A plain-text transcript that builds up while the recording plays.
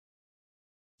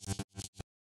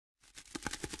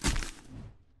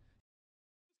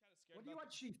do you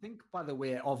actually think, by the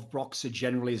way, of Broxah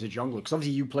generally as a jungler? Because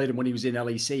obviously you played him when he was in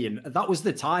LEC, and that was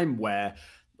the time where,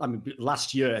 I mean,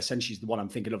 last year essentially is the one I'm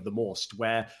thinking of the most,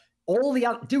 where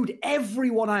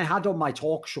everyone I had on my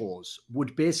talk shows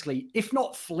would basically, if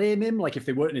not flame him, like if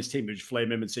they weren't in his team, they'd just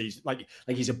flame him and say he's like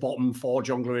he's a bottom 4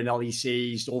 jungler in LEC,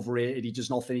 he's overrated, he does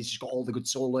nothing, he's just got all the good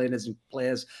solo laners and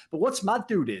players. But what's mad,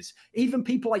 dude, is even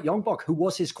people like Youngbok, who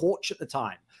was his coach at the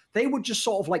time, they would just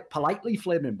sort of like politely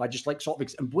flame him by just like sort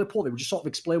of, and Whipple, they would just sort of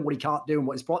explain what he can't do and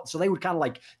what he's brought. So they would kind of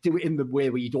like do it in the way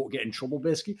where you don't get in trouble,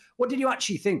 basically. What did you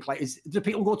actually think? Like, do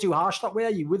people go too harsh that way?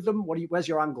 Are you with them? Where's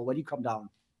your angle? Where do you come down?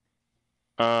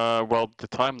 Well, the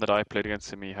time that I played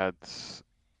against him, he had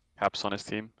Caps on his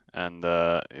team, and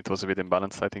it was a bit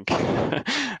imbalanced, I think.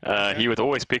 He would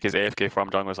always pick his AFK farm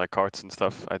junglers like carts and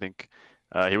stuff, I think.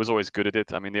 He was always good at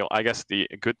it. I mean, I guess the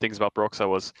good things about Broxah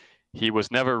was he was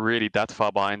never really that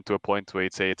far behind to a point where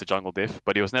he'd say it's a jungle diff,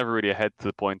 but he was never really ahead to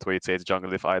the point where he'd say it's a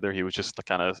jungle diff either. He was just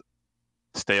kind of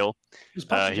stale.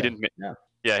 He didn't...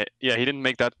 Yeah, he didn't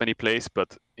make that many plays,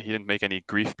 but he didn't make any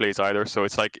grief plays either. So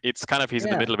it's like, it's kind of, he's in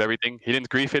the middle of everything. He didn't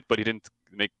grief it, but he didn't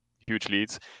make huge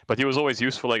leads. But he was always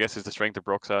useful, I guess, is the strength of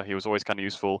Broxah. He was always kind of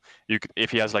useful.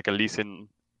 If he has like a Lee Sin,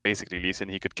 basically Lee Sin,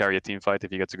 he could carry a team fight if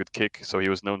he gets a good kick. So he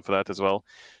was known for that as well.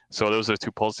 So those are the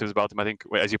two positives about him. I think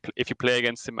if you play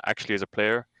against him actually as a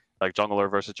player, like jungler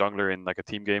versus jungler in like a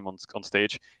team game on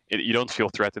stage, you don't feel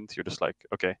threatened. You're just like,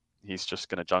 okay, he's just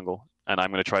going to jungle, and I'm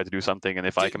going to try to do something, and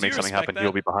if I can make something happen,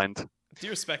 he'll be behind. Do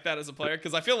you respect that as a player?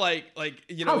 Because I feel like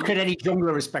you know... How could any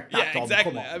jungler respect that, Yeah, Dom?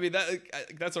 exactly. I mean,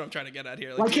 that's what I'm trying to get at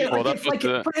here. Put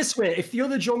it this way, if the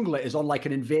other jungler is on like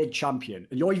an invade champion,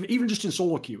 and you're even just in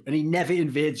solo queue, and he never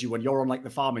invades you when you're on like the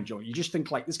farming jungle, you just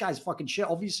think like, this guy's fucking shit,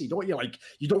 obviously, don't you? Like,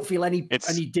 you don't feel any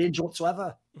danger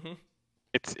whatsoever. Mm-hmm.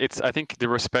 I think the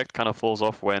respect kind of falls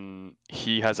off when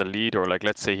he has a lead, or like,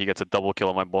 let's say he gets a double kill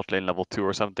on my bot lane level 2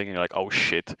 or something, and you're like, oh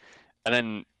shit. And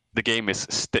then the game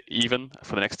is even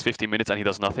for the next 50 minutes and he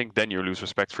does nothing, then you lose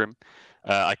respect for him.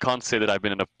 I can't say that I've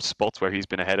been in a spot where he's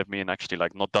been ahead of me and actually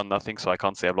like not done nothing, so I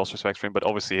can't say I've lost respect for him, but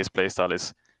obviously his playstyle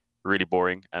is really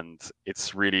boring, and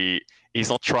it's really, he's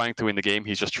not trying to win the game,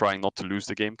 he's just trying not to lose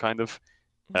the game, kind of.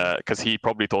 Because he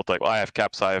probably thought like, well, I have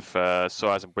Caps, I have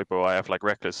Soaz and Whippo, I have like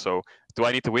Reckless, so do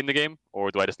I need to win the game, or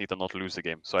do I just need to not lose the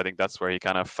game? So I think that's where he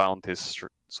kind of found his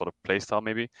sort of playstyle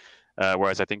maybe.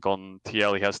 Whereas I think on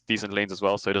TL he has decent lanes as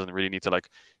well, so he doesn't really need to like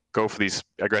go for these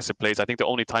aggressive plays. I think the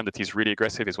only time that he's really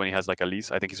aggressive is when he has like Elise.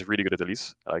 I think he's really good at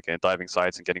Elise, like diving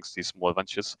sides and getting these small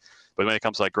advantages. But when it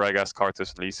comes to like Gragas, Karthus,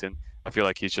 and Lee Sin, I feel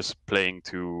like he's just playing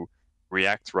to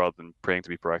react rather than playing to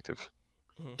be proactive.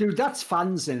 Dude, that's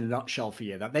fans in a nutshell for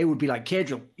you. That they would be like,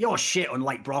 Cadriel, you're shit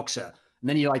unlike Broxah. And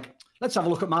then you're like, let's have a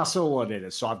look at my solo data.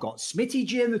 So I've got Smitty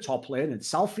J in the top lane and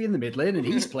Salfie in the mid lane, and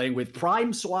he's playing with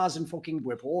Prime, Soaz, and fucking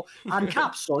Whippo and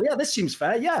Caps. So yeah, this seems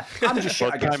fair. Yeah, I'm just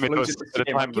shit. I guess it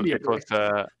was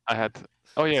I had.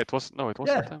 Oh yeah, it was. No, it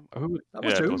wasn't that time.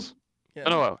 It was. Yeah.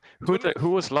 No, who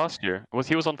was last year?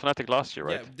 He was on Fnatic last year,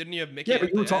 right? Yeah, didn't you have Mickey? Yeah,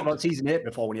 but you were talking about season 8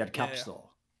 before when he had Caps though.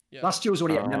 Yeah. Last year was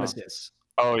when he had Nemesis.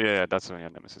 Oh yeah, that's when he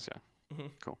had Nemesis. Yeah,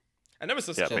 cool. And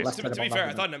Nemesis, to be fair,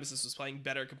 I thought Nemesis was playing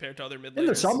better compared to other mid laners. In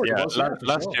the summer,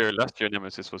 last year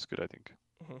Nemesis was good, I think.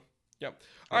 Yeah.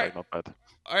 All right. Not bad.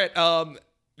 All right.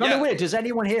 By the way, does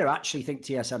anyone here actually think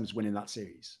TSM's winning that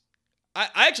series? I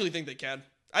actually think they can.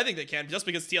 I think they can, just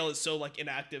because TL is so like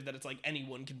inactive that it's like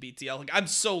anyone can beat TL. Like I'm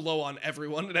so low on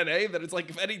everyone in NA that it's like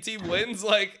if any team wins,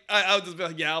 like I would just be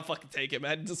like, yeah, I'll fucking take it,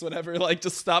 man. Just whatever. Like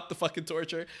just stop the fucking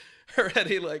torture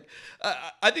already. Like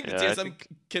I think the TSM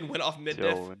can win off mid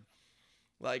diff.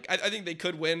 Like I think they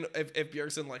could win if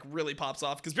Bjergsen like really pops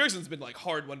off, because Bjergsen's been like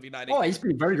hard 1v9. Oh, he's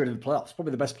been very good in the playoffs.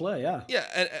 Probably the best player. Yeah. Yeah,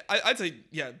 and I'd say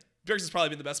Bjergsen's probably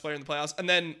been the best player in the playoffs. And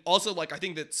then also, like, I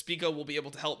think that Spico will be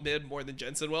able to help mid more than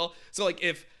Jensen will. So, like,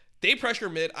 if they pressure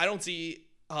mid, I don't see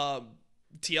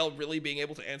TL really being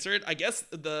able to answer it. I guess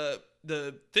the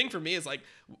thing for me is, like,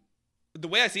 the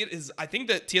way I see it is I think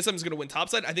that TSM is going to win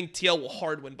topside. I think TL will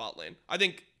hard win bot lane. I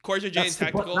think Corsair J is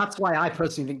tactical. That's why I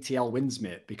personally think TL wins,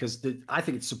 mate, because I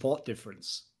think it's support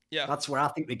difference. Yeah. That's where I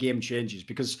think the game changes.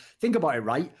 Because think about it,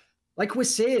 right? Like we're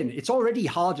saying, it's already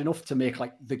hard enough to make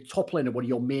like the top laner one of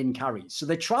your main carries. So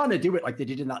they're trying to do it like they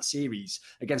did in that series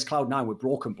against Cloud9 with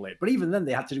Broken Blade. But even then,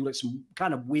 they had to do like some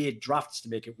kind of weird drafts to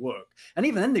make it work. And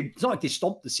even then, it's not like they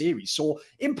stomped the series. So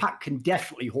Impact can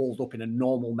definitely hold up in a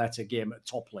normal meta game at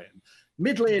top lane.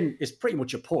 Mid lane is pretty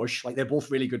much a push. Like they're both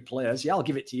really good players. Yeah, I'll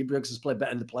give it to you. Briggs has played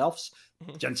better in the playoffs.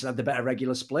 Jensen had the better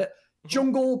regular split.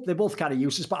 Jungle, they're both kind of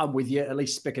useless, but I'm with you. At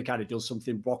least Spicker kind of does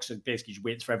something. Broxah basically just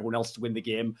waits for everyone else to win the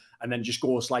game and then just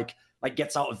goes like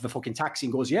gets out of the fucking taxi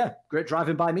and goes, yeah, great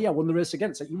driving by me. I won the race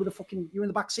again. It's like, you were in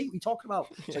the back seat. What are you talking about?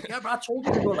 It's like, yeah, but I told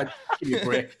you to go. Like, give me a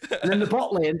break. And then the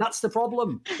bot lane, that's the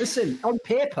problem. Listen, on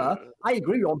paper, I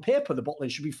agree. On paper, the bot lane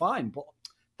should be fine, but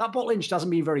that bot lane just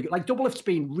hasn't been very good. Like, Doublelift's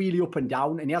been really up and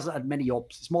down, and he hasn't had many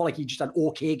ups. It's more like he just had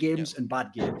okay games and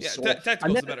bad games. Yeah, so,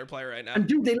 Tactical's the better player right now. And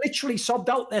dude, they literally subbed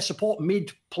out their support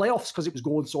mid-playoffs because it was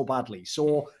going so badly.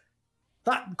 So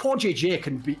that Core JJ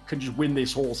can just win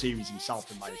this whole series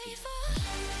himself, in my opinion.